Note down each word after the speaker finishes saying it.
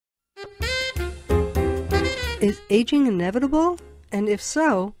Is aging inevitable? And if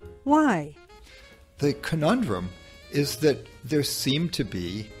so, why? The conundrum is that there seem to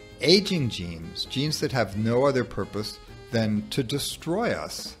be aging genes, genes that have no other purpose than to destroy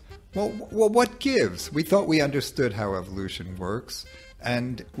us. Well, what gives? We thought we understood how evolution works,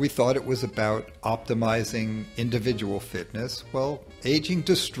 and we thought it was about optimizing individual fitness. Well, aging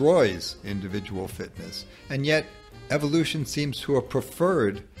destroys individual fitness, and yet evolution seems to have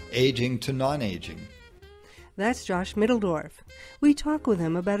preferred aging to non-aging. That's Josh Mitteldorf. We talk with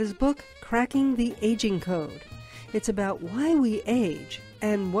him about his book, Cracking the Aging Code. It's about why we age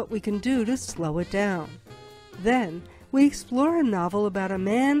and what we can do to slow it down. Then, we explore a novel about a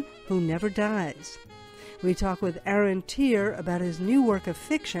man who never dies. We talk with Aaron Tier about his new work of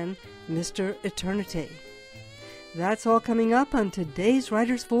fiction, Mr. Eternity. That's all coming up on today's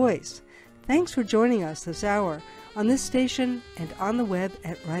Writer's Voice. Thanks for joining us this hour on this station and on the web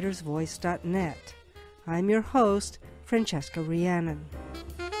at writersvoice.net. I'm your host, Francesca Rheannon.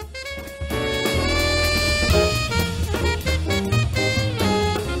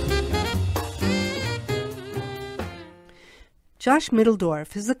 Josh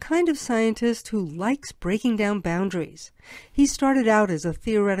Mitteldorf is the kind of scientist who likes breaking down boundaries. He started out as a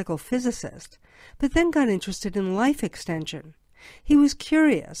theoretical physicist, but then got interested in life extension. He was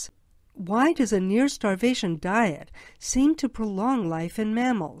curious, why does a near-starvation diet seem to prolong life in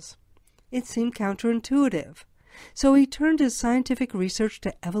mammals? It seemed counterintuitive. So he turned his scientific research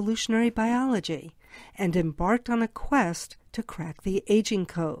to evolutionary biology and embarked on a quest to crack the aging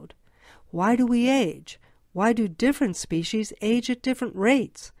code. Why do we age? Why do different species age at different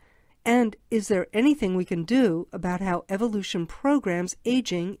rates? And is there anything we can do about how evolution programs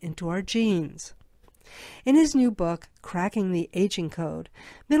aging into our genes? In his new book, Cracking the Aging Code,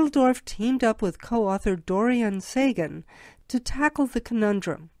 Mitteldorf teamed up with co-author Dorian Sagan to tackle the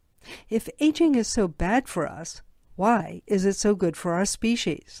conundrum. If aging is so bad for us, why is it so good for our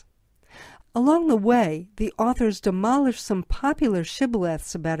species? Along the way, the authors demolish some popular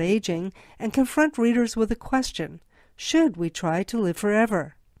shibboleths about aging and confront readers with a question: should we try to live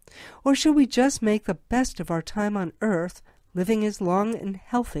forever? Or should we just make the best of our time on Earth, living as long and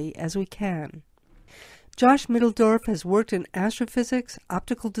healthy as we can? Josh Mitteldorf has worked in astrophysics,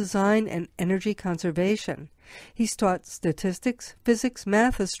 optical design, and energy conservation. He's taught statistics, physics,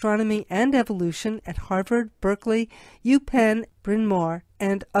 math, astronomy, and evolution at Harvard, Berkeley, UPenn, Bryn Mawr,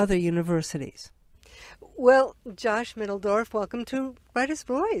 and other universities. Well, Josh Mitteldorf, welcome to Writer's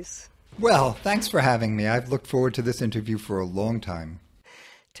Voice. Well, thanks for having me. I've looked forward to this interview for a long time.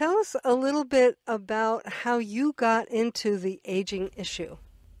 Tell us a little bit about how you got into the aging issue.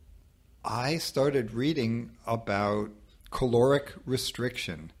 I started reading about caloric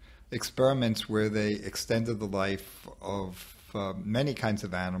restriction, experiments where they extended the life of many kinds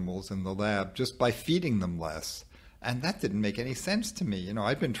of animals in the lab just by feeding them less. And that didn't make any sense to me. You know,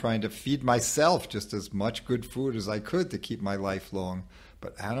 I'd been trying to feed myself just as much good food as I could to keep my life long.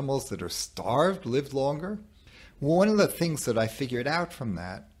 But animals that are starved live longer? One of the things that I figured out from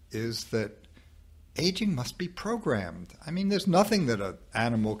that is that aging must be programmed. I mean, there's nothing that an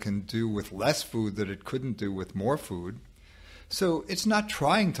animal can do with less food that it couldn't do with more food. So it's not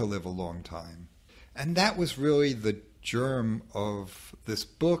trying to live a long time. And that was really the germ of this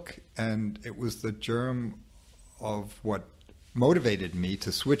book, and it was the germ of what motivated me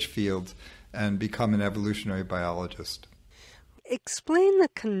to switch fields and become an evolutionary biologist. Explain the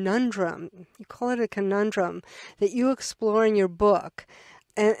conundrum, you call it a conundrum, that you explore in your book.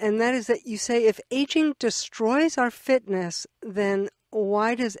 And that is that you say if aging destroys our fitness, then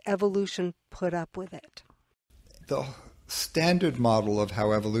why does evolution put up with it? The standard model of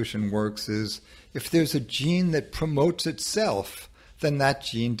how evolution works is if there's a gene that promotes itself, then that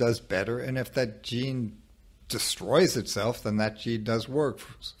gene does better. And if that gene destroys itself, then that gene does work.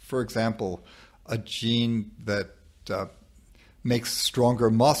 For example, a gene that makes stronger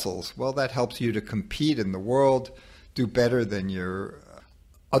muscles, well, that helps you to compete in the world, do better than your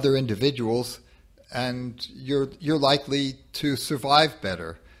other individuals, and you're likely to survive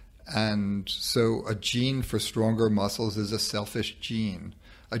better. And so a gene for stronger muscles is a selfish gene.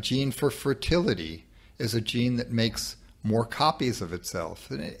 A gene for fertility is a gene that makes more copies of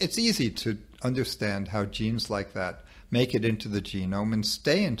itself. And it's easy to understand how genes like that make it into the genome and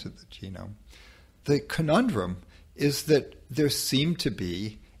stay into the genome. The conundrum is that there seem to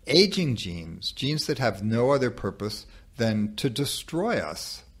be aging genes, genes that have no other purpose than to destroy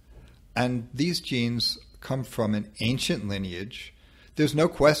us. And these genes come from an ancient lineage. There's no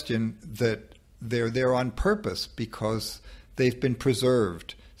question that they're there on purpose because they've been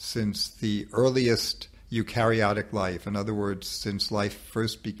preserved since the earliest eukaryotic life. In other words, since life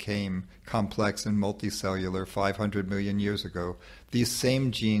first became complex and multicellular 500 million years ago, these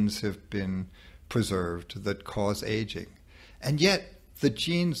same genes have been preserved that cause aging. And yet, the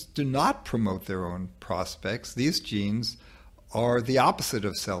genes do not promote their own prospects. These genes are the opposite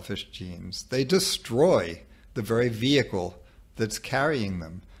of selfish genes. They destroy the very vehicle that's carrying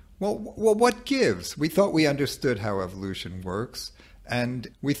them. Well, what gives? We thought we understood how evolution works, and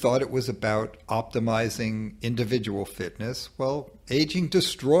we thought it was about optimizing individual fitness. Well, aging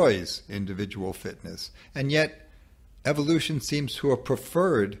destroys individual fitness, and yet evolution seems to have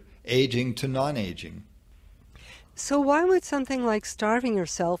preferred aging to non-aging. So why would something like starving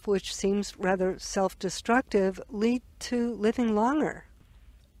yourself, which seems rather self-destructive, lead to living longer?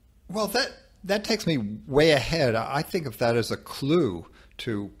 Well, that takes me way ahead. I think of that as a clue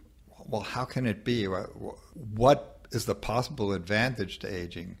to, well, how can it be? What is the possible advantage to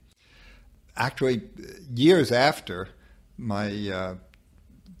aging? Actually, years after my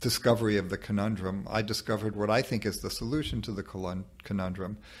discovery of the conundrum, I discovered what I think is the solution to the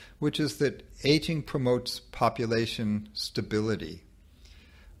conundrum, which is that aging promotes population stability.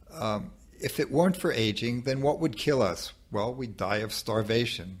 If it weren't for aging, then what would kill us? Well, we'd die of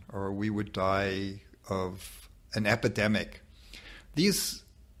starvation, or we would die of an epidemic. These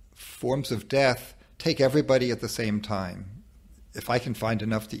forms of death take everybody at the same time. If I can find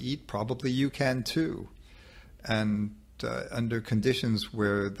enough to eat, probably you can too. And under conditions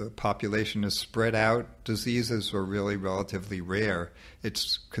where the population is spread out, diseases are really relatively rare.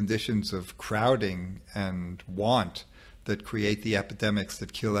 It's conditions of crowding and want that create the epidemics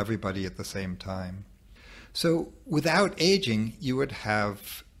that kill everybody at the same time. So without aging, you would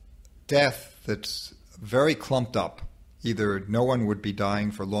have death that's very clumped up. Either no one would be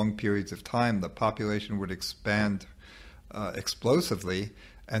dying for long periods of time, the population would expand explosively,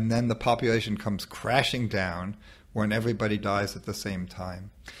 and then the population comes crashing down when everybody dies at the same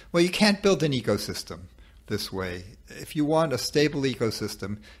time. Well, you can't build an ecosystem this way. If you want a stable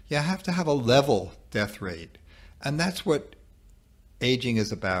ecosystem, you have to have a level death rate. And that's what aging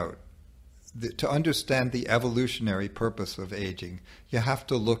is about. To understand the evolutionary purpose of aging, you have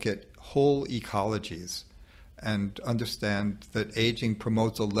to look at whole ecologies and understand that aging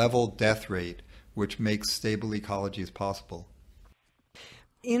promotes a level death rate, which makes stable ecologies possible.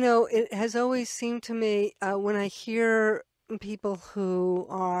 You know, it has always seemed to me when I hear people who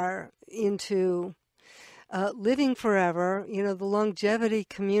are into living forever, you know, the longevity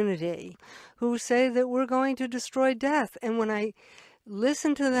community, who say that we're going to destroy death. And when I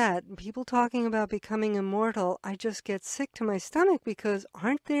listen to that, people talking about becoming immortal, I just get sick to my stomach, because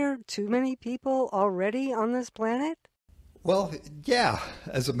aren't there too many people already on this planet? Well, yeah.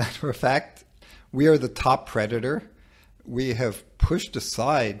 As a matter of fact, we are the top predator. We have pushed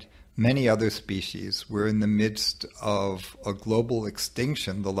aside many other species. We're in the midst of a global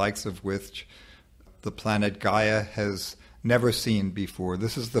extinction, the likes of which the planet Gaia has never seen before.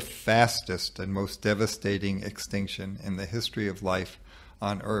 This is the fastest and most devastating extinction in the history of life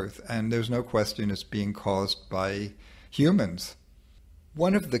on Earth, and there's no question it's being caused by humans.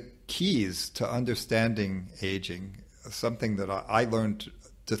 One of the keys to understanding aging, something that I learned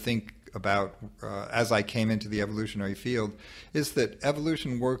to think about as I came into the evolutionary field, is that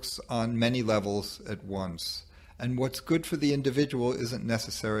evolution works on many levels at once. And what's good for the individual isn't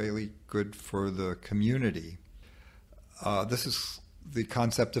necessarily good for the community. This is the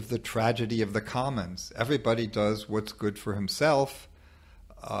concept of the tragedy of the commons. Everybody does what's good for himself,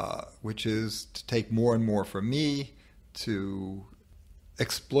 which is to take more and more from me, to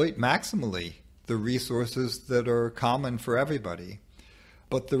exploit maximally the resources that are common for everybody.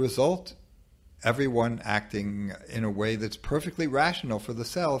 But the result, everyone acting in a way that's perfectly rational for the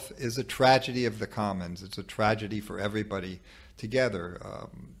self, is a tragedy of the commons. It's a tragedy for everybody together.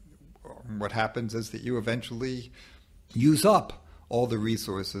 What happens is that you eventually use up all the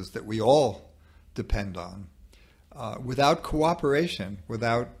resources that we all depend on. Without cooperation,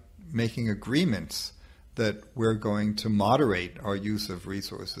 without making agreements that we're going to moderate our use of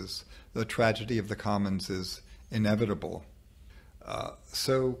resources, the tragedy of the commons is inevitable.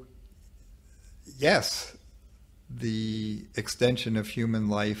 So, yes, the extension of human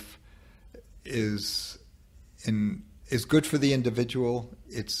life is good for the individual.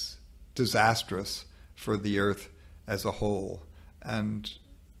 It's disastrous for the Earth as a whole. And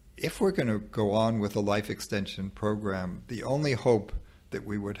if we're going to go on with a life extension program, the only hope that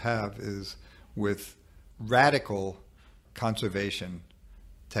we would have is with radical conservation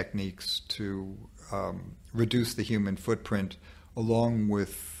techniques to reduce the human footprint, along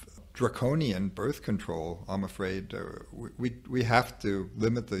with draconian birth control. I'm afraid we have to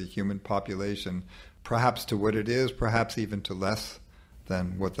limit the human population perhaps to what it is, perhaps even to less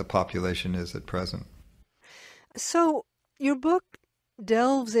than what the population is at present. So your book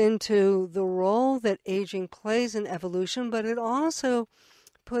delves into the role that aging plays in evolution, but it also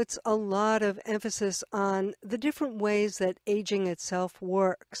puts a lot of emphasis on the different ways that aging itself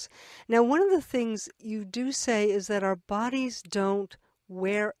works. Now, one of the things you do say is that our bodies don't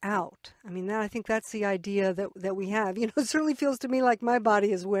wear out. I mean, I think that's the idea that we have. You know, it certainly feels to me like my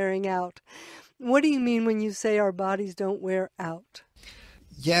body is wearing out. What do you mean when you say our bodies don't wear out?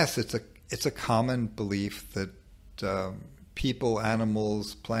 Yes, it's a common belief that people,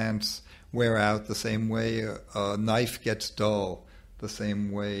 animals, plants wear out the same way a knife gets dull, the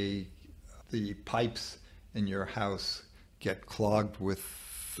same way the pipes in your house get clogged with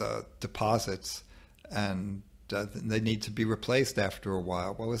deposits and they need to be replaced after a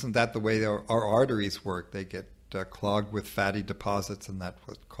while. Well, isn't that the way our arteries work? They get clogged with fatty deposits, and that's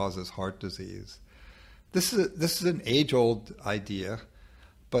what causes heart disease. This is an age-old idea,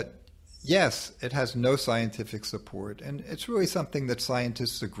 but yes, it has no scientific support, and it's really something that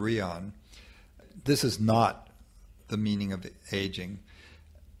scientists agree on. This is not the meaning of aging.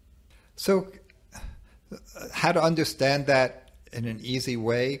 So, how to understand that in an easy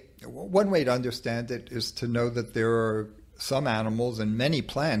way? One way to understand it is to know that there are some animals and many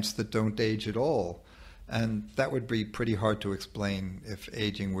plants that don't age at all. And that would be pretty hard to explain if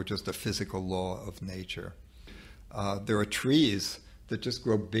aging were just a physical law of nature. There are trees that just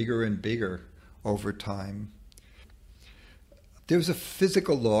grow bigger and bigger over time. There's a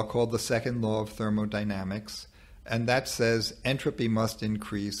physical law called the second law of thermodynamics, and that says entropy must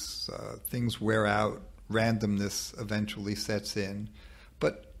increase, things wear out, randomness eventually sets in.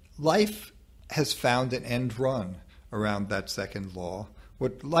 But life has found an end run around that second law.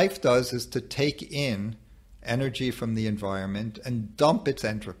 What life does is to take in energy from the environment and dump its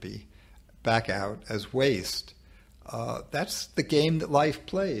entropy back out as waste. That's the game that life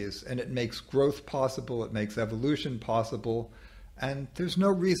plays, and it makes growth possible, it makes evolution possible, and there's no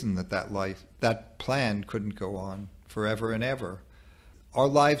reason that plan couldn't go on forever and ever. Our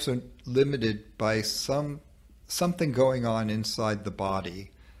lives are limited by something going on inside the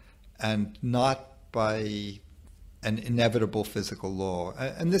body, and not by an inevitable physical law.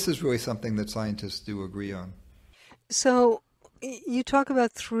 And this is really something that scientists do agree on. So you talk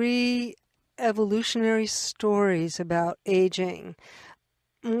about 3 evolutionary stories about aging.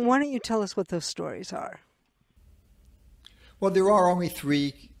 Why don't you tell us what those stories are? Well, there are only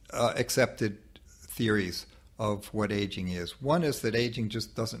 3 accepted theories of what aging is. One is that aging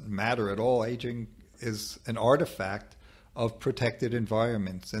just doesn't matter at all. Aging is an artifact of protected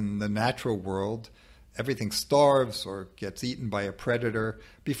environments. In the natural world, everything starves or gets eaten by a predator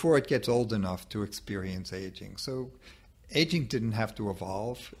before it gets old enough to experience aging. So aging didn't have to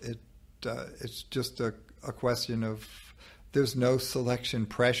evolve. It's just a question of there's no selection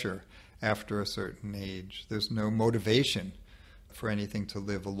pressure after a certain age. There's no motivation for anything to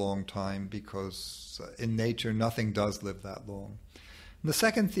live a long time because in nature nothing does live that long. And the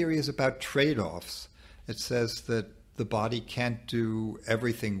second theory is about trade-offs. It says that the body can't do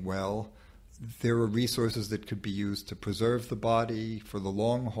everything well. There are resources that could be used to preserve the body for the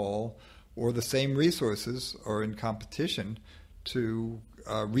long haul, or the same resources are in competition to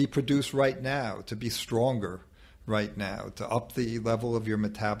reproduce right now, to be stronger right now, to up the level of your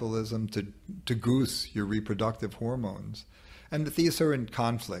metabolism, to goose your reproductive hormones. And that these are in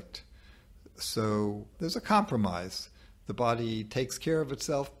conflict. So there's a compromise. The body takes care of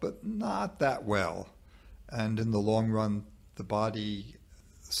itself, but not that well. And in the long run, the body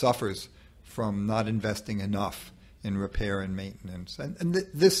suffers from not investing enough in repair and maintenance. And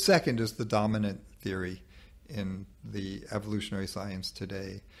this second is the dominant theory in the evolutionary science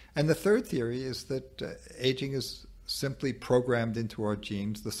today. And the third theory is that aging is simply programmed into our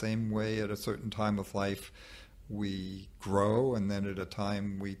genes the same way at a certain time of life we grow, and then at a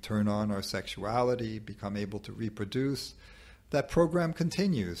time we turn on our sexuality, become able to reproduce. That program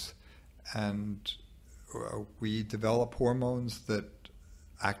continues, and we develop hormones that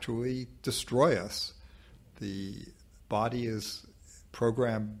actually destroy us. The body is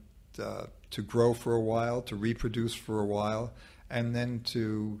programmed to grow for a while, to reproduce for a while, and then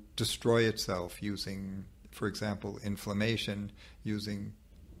to destroy itself using, for example, inflammation, using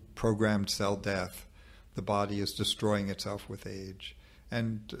programmed cell death. The body is destroying itself with age.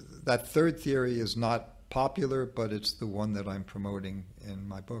 And that third theory is not popular, but it's the one that I'm promoting in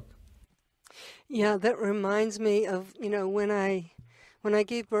my book. Yeah, that reminds me of, when I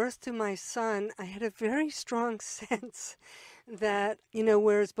gave birth to my son, I had a very strong sense that,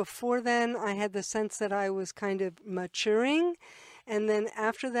 whereas before then I had the sense that I was kind of maturing, And then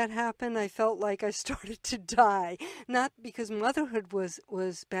after that happened, I felt like I started to die. Not because motherhood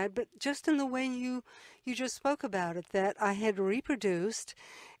was bad, but just in the way you just spoke about it, that I had reproduced,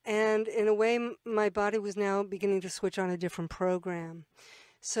 and in a way my body was now beginning to switch on a different program.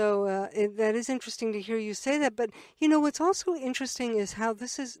 So that is interesting to hear you say that. But, what's also interesting is how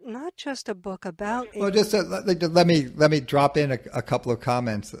this is not just a book about Well, just let me drop in a couple of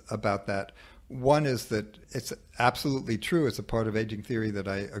comments about that. One is that it's absolutely true. It's a part of aging theory that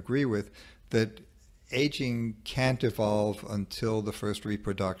I agree with, that aging can't evolve until the first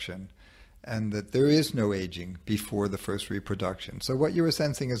reproduction, and that there is no aging before the first reproduction. So what you were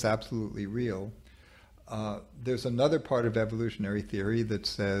sensing is absolutely real. There's another part of evolutionary theory that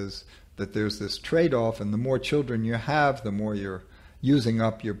says that there's this trade-off, and the more children you have, the more you're using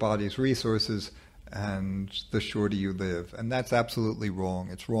up your body's resources, and the shorter you live. And that's absolutely wrong.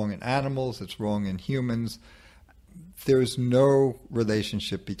 It's wrong in animals, it's wrong in humans. There's no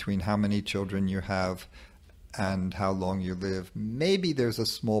relationship between how many children you have and how long you live. Maybe there's a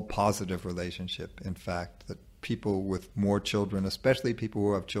small positive relationship, in fact, that people with more children, especially people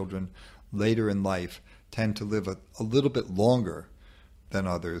who have children later in life, tend to live a little bit longer than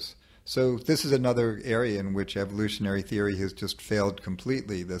others. So this is another area in which evolutionary theory has just failed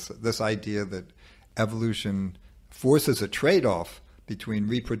completely. This idea that evolution forces a trade-off between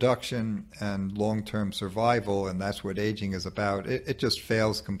reproduction and long-term survival, and that's what aging is about. It just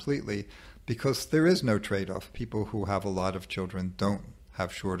fails completely because there is no trade-off. People who have a lot of children don't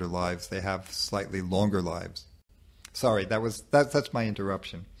have shorter lives. They have slightly longer lives. Sorry, that's my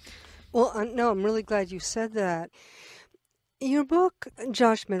interruption. Well, no, I'm really glad you said that. Your book,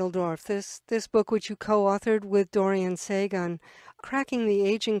 Josh Mitteldorf, this book which you co-authored with Dorian Sagan, Cracking the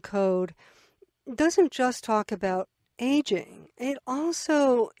Aging Code, doesn't just talk about aging. It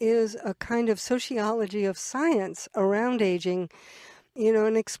also is a kind of sociology of science around aging,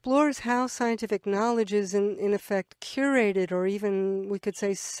 and explores how scientific knowledge is in effect curated, or even we could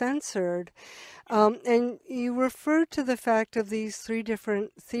say censored. And you refer to the fact of these three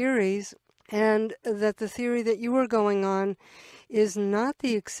different theories, and that the theory that you were going on is not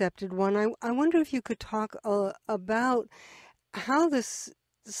the accepted one. I wonder if you could talk about how this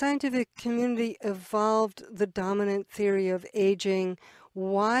scientific community evolved the dominant theory of aging,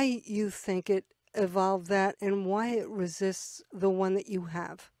 why you think it evolved that, and why it resists the one that you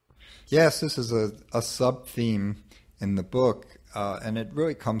have. Yes, this is a sub-theme in the book, and it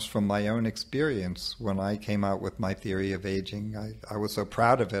really comes from my own experience. When I came out with my theory of aging, I was so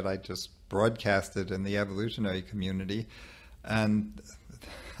proud of it, I just broadcast it in the evolutionary community, and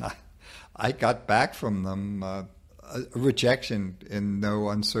I got back from them a rejection in no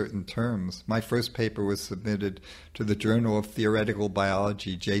uncertain terms. My first paper was submitted to the Journal of Theoretical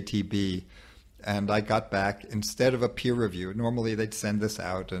Biology, JTB, and I got back, instead of a peer review, normally they'd send this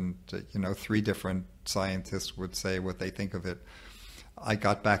out and, three different scientists would say what they think of it. I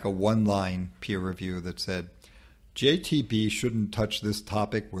got back a one-line peer review that said, JTB shouldn't touch this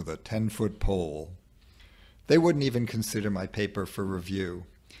topic with a 10-foot pole. They wouldn't even consider my paper for review.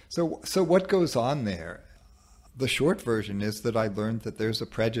 So what goes on there? The short version is that I learned that there's a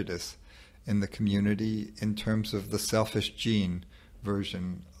prejudice in the community in terms of the selfish gene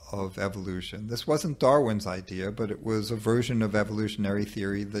version of evolution. This wasn't Darwin's idea, but it was a version of evolutionary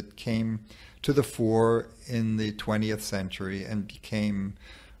theory that came to the fore in the 20th century and became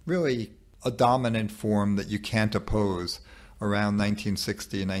really a dominant form that you can't oppose around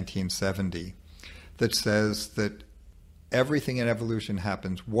 1960 and 1970, that says that everything in evolution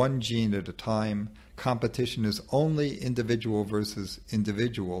happens one gene at a time. Competition is only individual versus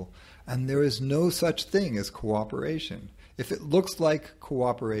individual, and there is no such thing as cooperation. If it looks like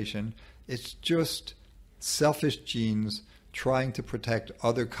cooperation, it's just selfish genes trying to protect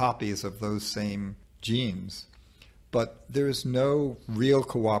other copies of those same genes. But there is no real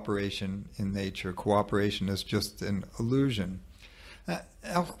cooperation in nature. Cooperation is just an illusion.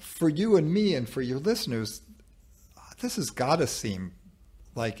 Now, for you and me and for your listeners, this has got to seem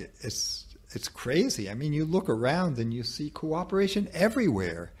like it's crazy. I mean, you look around and you see cooperation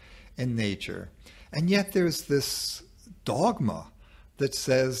everywhere in nature. And yet there's this dogma that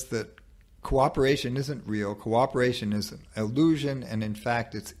says that cooperation isn't real, cooperation is an illusion, and in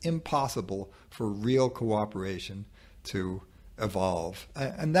fact it's impossible for real cooperation to evolve.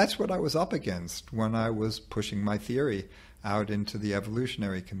 And that's what I was up against when I was pushing my theory out into the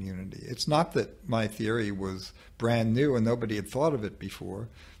evolutionary community. It's not that my theory was brand new and nobody had thought of it before.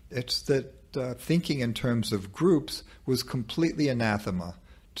 It's that thinking in terms of groups was completely anathema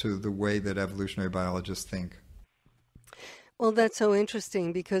to the way that evolutionary biologists think. Well, that's so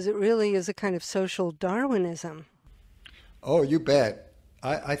interesting because it really is a kind of social Darwinism. Oh, you bet.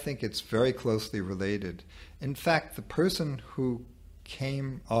 I think it's very closely related. In fact, the person who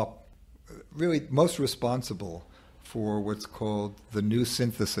came up really most responsible for what's called the new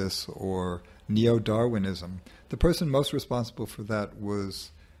synthesis or neo-Darwinism, the person most responsible for that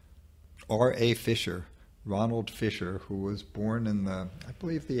was R.A. Fisher, Ronald Fisher, who was born in I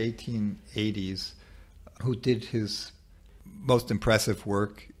believe, the 1880s, who did his most impressive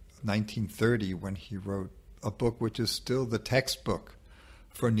work 1930 when he wrote a book which is still the textbook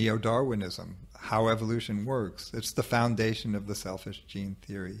for neo-Darwinism, How Evolution Works. It's the foundation of the selfish gene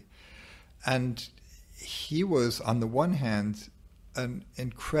theory. And he was, on the one hand, an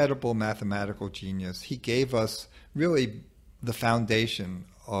incredible mathematical genius. He gave us really the foundation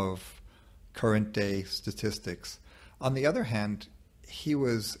of current day statistics. On the other hand, he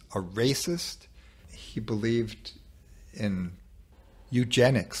was a racist. He believed in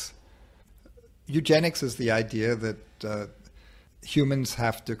eugenics. Eugenics is the idea that humans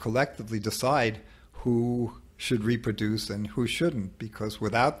have to collectively decide who should reproduce and who shouldn't, because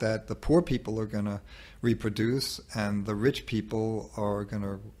without that, the poor people are going to reproduce and the rich people are going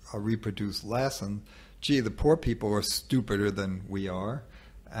to reproduce less. And gee, the poor people are stupider than we are,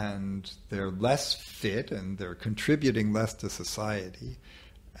 and they're less fit and they're contributing less to society.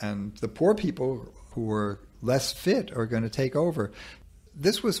 And the poor people who are less fit are going to take over.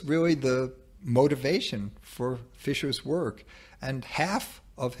 This was really the motivation for Fisher's work. And half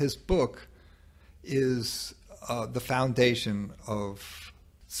of his book is the foundation of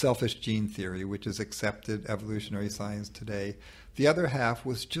selfish gene theory, which is accepted evolutionary science today. The other half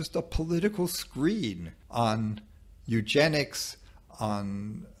was just a political screed on eugenics,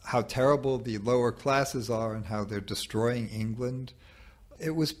 on how terrible the lower classes are and how they're destroying England.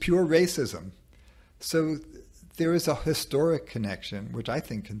 It was pure racism. So there is a historic connection, which I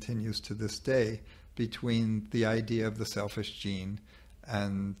think continues to this day, between the idea of the selfish gene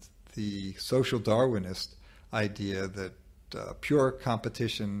and the social Darwinist idea that pure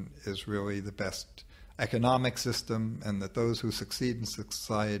competition is really the best economic system, and that those who succeed in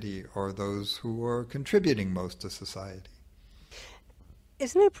society are those who are contributing most to society.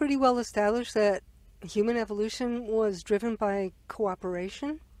 Isn't it pretty well established that human evolution was driven by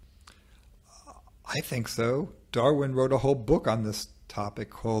cooperation? I think so. Darwin wrote a whole book on this topic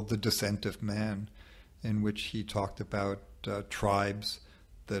called The Descent of Man, in which he talked about tribes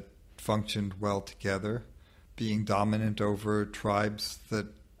that functioned well together being dominant over tribes that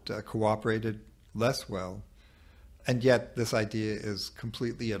cooperated less well. And yet this idea is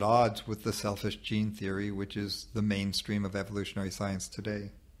completely at odds with the selfish gene theory, which is the mainstream of evolutionary science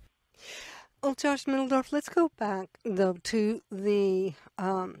today. Well, Josh Mitteldorf, let's go back, though, to the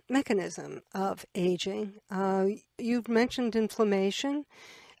mechanism of aging. You've mentioned inflammation.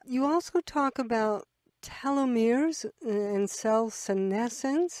 You also talk about telomeres and cell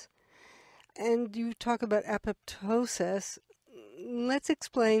senescence, and you talk about apoptosis. Let's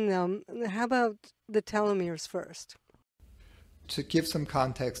explain them. How about the telomeres first? To give some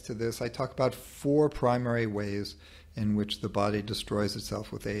context to this, I talk about 4 primary ways in which the body destroys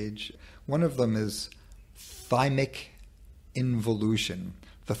itself with age. One of them is thymic involution.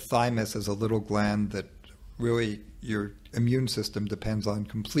 The thymus is a little gland that really your immune system depends on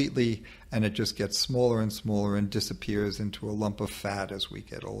completely, and it just gets smaller and smaller and disappears into a lump of fat as we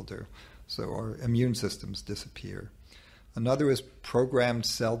get older. So our immune systems disappear. Another is programmed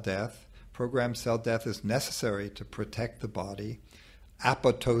cell death. Programmed cell death is necessary to protect the body.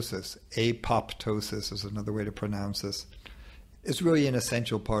 Apoptosis is another way to pronounce this. It's really an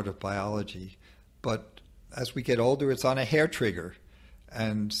essential part of biology. But as we get older, it's on a hair trigger.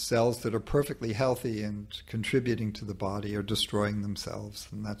 And cells that are perfectly healthy and contributing to the body are destroying themselves.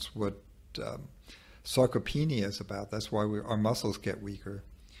 And that's what sarcopenia is about. That's why our muscles get weaker.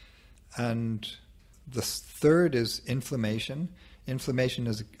 And the third is inflammation. Inflammation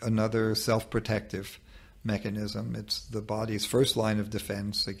is another self-protective mechanism. It's the body's first line of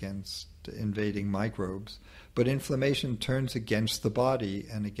defense against invading microbes. But inflammation turns against the body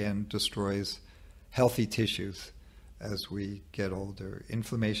and again destroys healthy tissues as we get older.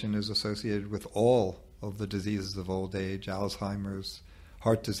 Inflammation is associated with all of the diseases of old age. Alzheimer's,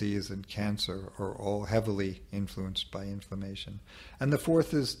 heart disease, and cancer are all heavily influenced by inflammation. And the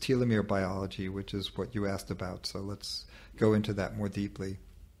fourth is telomere biology, which is what you asked about. So let's go into that more deeply.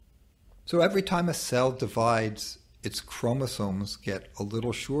 So every time a cell divides, its chromosomes get a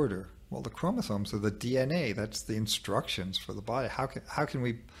little shorter. Well, the chromosomes are the DNA. That's the instructions for the body. How can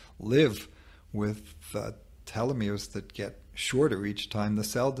we live with telomeres that get shorter each time the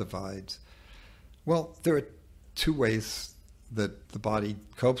cell divides? Well, there are 2 ways that the body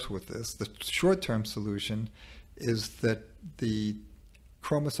copes with this. The short-term solution is that the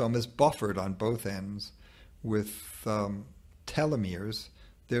chromosome is buffered on both ends with telomeres.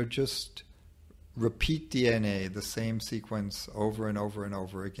 They're just repeat DNA, the same sequence over and over and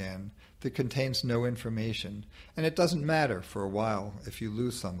over again, that contains no information. And it doesn't matter for a while if you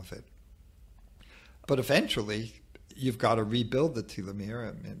lose some of it. But eventually, you've got to rebuild the telomere.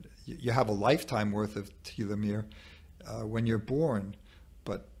 I mean, you have a lifetime worth of telomere when you're born,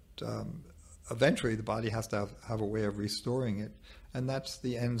 but eventually the body has to have a way of restoring it, and that's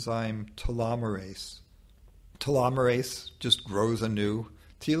the enzyme telomerase. Telomerase just grows a new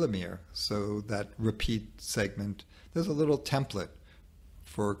telomere, so that repeat segment, there's a little template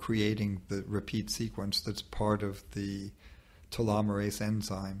for creating the repeat sequence that's part of the telomerase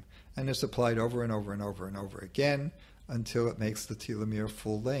enzyme, and it's applied over and over and over and over again until it makes the telomere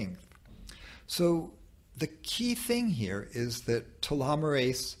full length. So the key thing here is that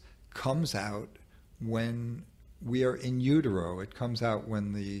telomerase comes out when we are in utero. It comes out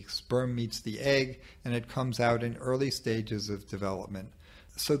when the sperm meets the egg, and it comes out in early stages of development,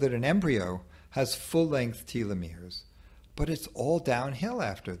 so that an embryo has full-length telomeres. But it's all downhill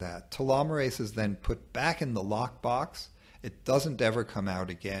after that. Telomerase is then put back in the lockbox. It doesn't ever come out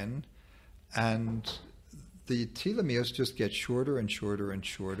again, and the telomeres just get shorter and shorter and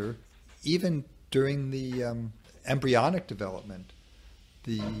shorter, even during the embryonic development.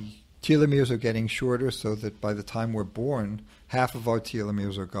 The telomeres are getting shorter so that by the time we're born, half of our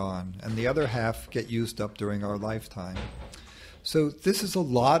telomeres are gone, and the other half get used up during our lifetime. So this is a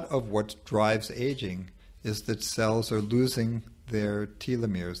lot of what drives aging, is that cells are losing their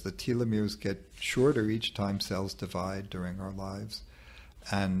telomeres. The telomeres get shorter each time cells divide during our lives,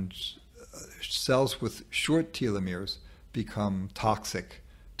 and cells with short telomeres become toxic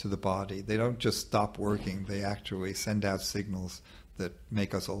to the body. They don't just stop working, they actually send out signals that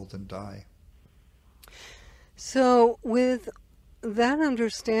make us old and die. So with that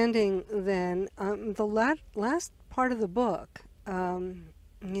understanding then, the last part of the book,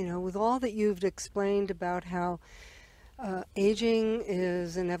 with all that you've explained about how aging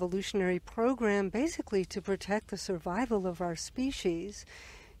is an evolutionary program basically to protect the survival of our species,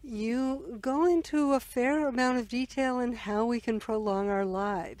 you go into a fair amount of detail in how we can prolong our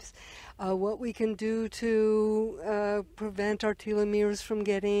lives, what we can do to prevent our telomeres from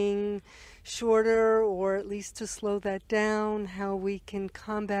getting shorter, or at least to slow that down, how we can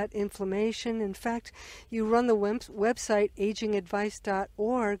combat inflammation. In fact, you run the website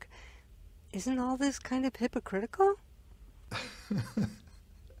agingadvice.org. Isn't all this kind of hypocritical?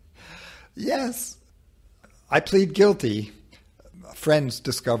 Yes. I plead guilty. Friends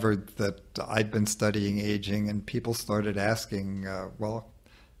discovered that I'd been studying aging, and people started asking,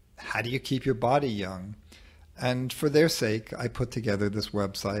 how do you keep your body young? And for their sake, I put together this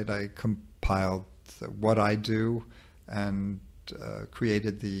website. I compiled what I do and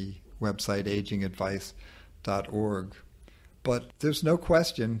created the website agingadvice.org. But there's no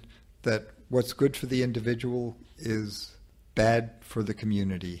question that what's good for the individual is bad for the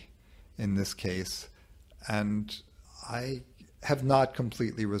community in this case. And I have not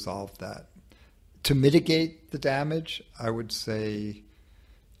completely resolved that. To mitigate the damage, I would say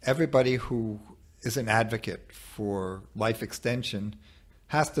everybody who is an advocate for life extension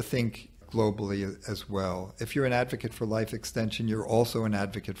has to think globally as well. If you're an advocate for life extension, you're also an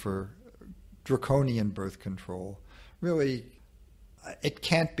advocate for draconian birth control. Really, it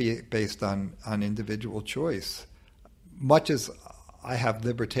can't be based on individual choice. Much as I have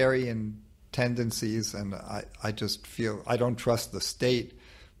libertarian tendencies, and I just feel I don't trust the state,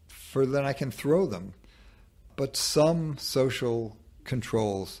 for then I can throw them. But some social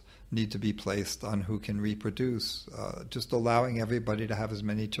controls need to be placed on who can reproduce. Just allowing everybody to have as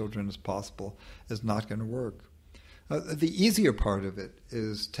many children as possible is not going to work. The easier part of it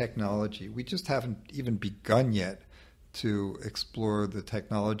is technology. We just haven't even begun yet to explore the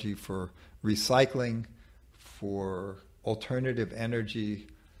technology for recycling, for alternative energy,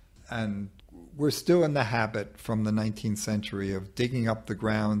 and we're still in the habit from the 19th century of digging up the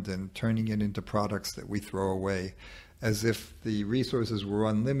ground and turning it into products that we throw away, as if the resources were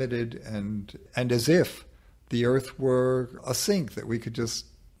unlimited and as if the earth were a sink that we could just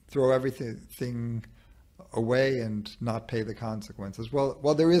throw everything away and not pay the consequences.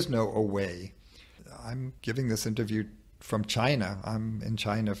 Well, there is no away. I'm giving this interview from China. I'm in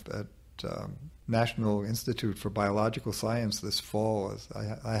China at National Institute for Biological Science this fall.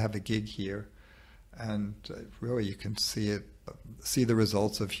 I have a gig here, and really you can see the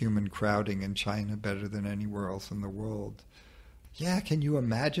results of human crowding in China better than anywhere else in the world. Yeah, can you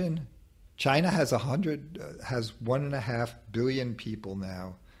imagine? China has 1.5 billion people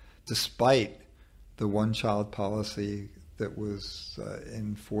now, despite the one-child policy that was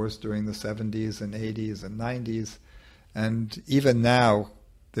enforced during the 70s and 80s and 90s. And even now,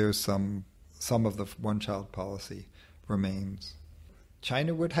 there's some of the one-child policy remains.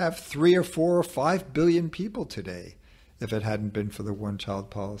 China would have 3 or 4 or 5 billion people today if it hadn't been for the one-child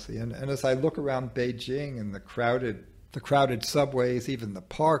policy. And as I look around Beijing and the crowded subways, even the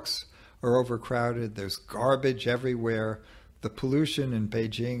parks are overcrowded. There's garbage everywhere. The pollution in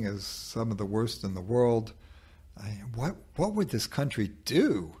Beijing is some of the worst in the world. What would this country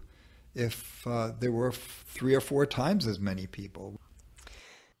do if there were 3 or 4 times as many people?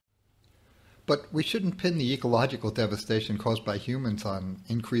 But we shouldn't pin the ecological devastation caused by humans on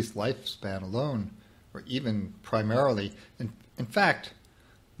increased lifespan alone, or even primarily. In fact,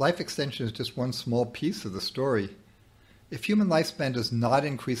 life extension is just one small piece of the story. If human lifespan does not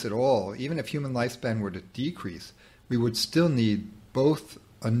increase at all, even if human lifespan were to decrease, we would still need both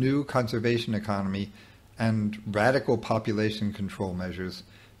a new conservation economy and radical population control measures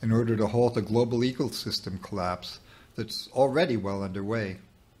in order to halt a global ecosystem collapse that's already well underway.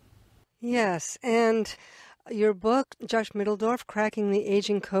 Yes, and your book, Josh Mitteldorf, Cracking the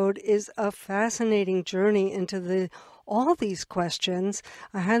Aging Code, is a fascinating journey into all these questions.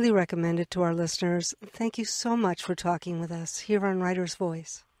 I highly recommend it to our listeners. Thank you so much for talking with us here on Writer's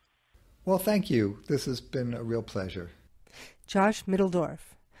Voice. Well, thank you. This has been a real pleasure. Josh Mitteldorf.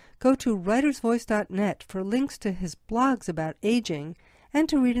 Go to writersvoice.net for links to his blogs about aging and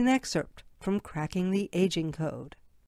to read an excerpt from Cracking the Aging Code.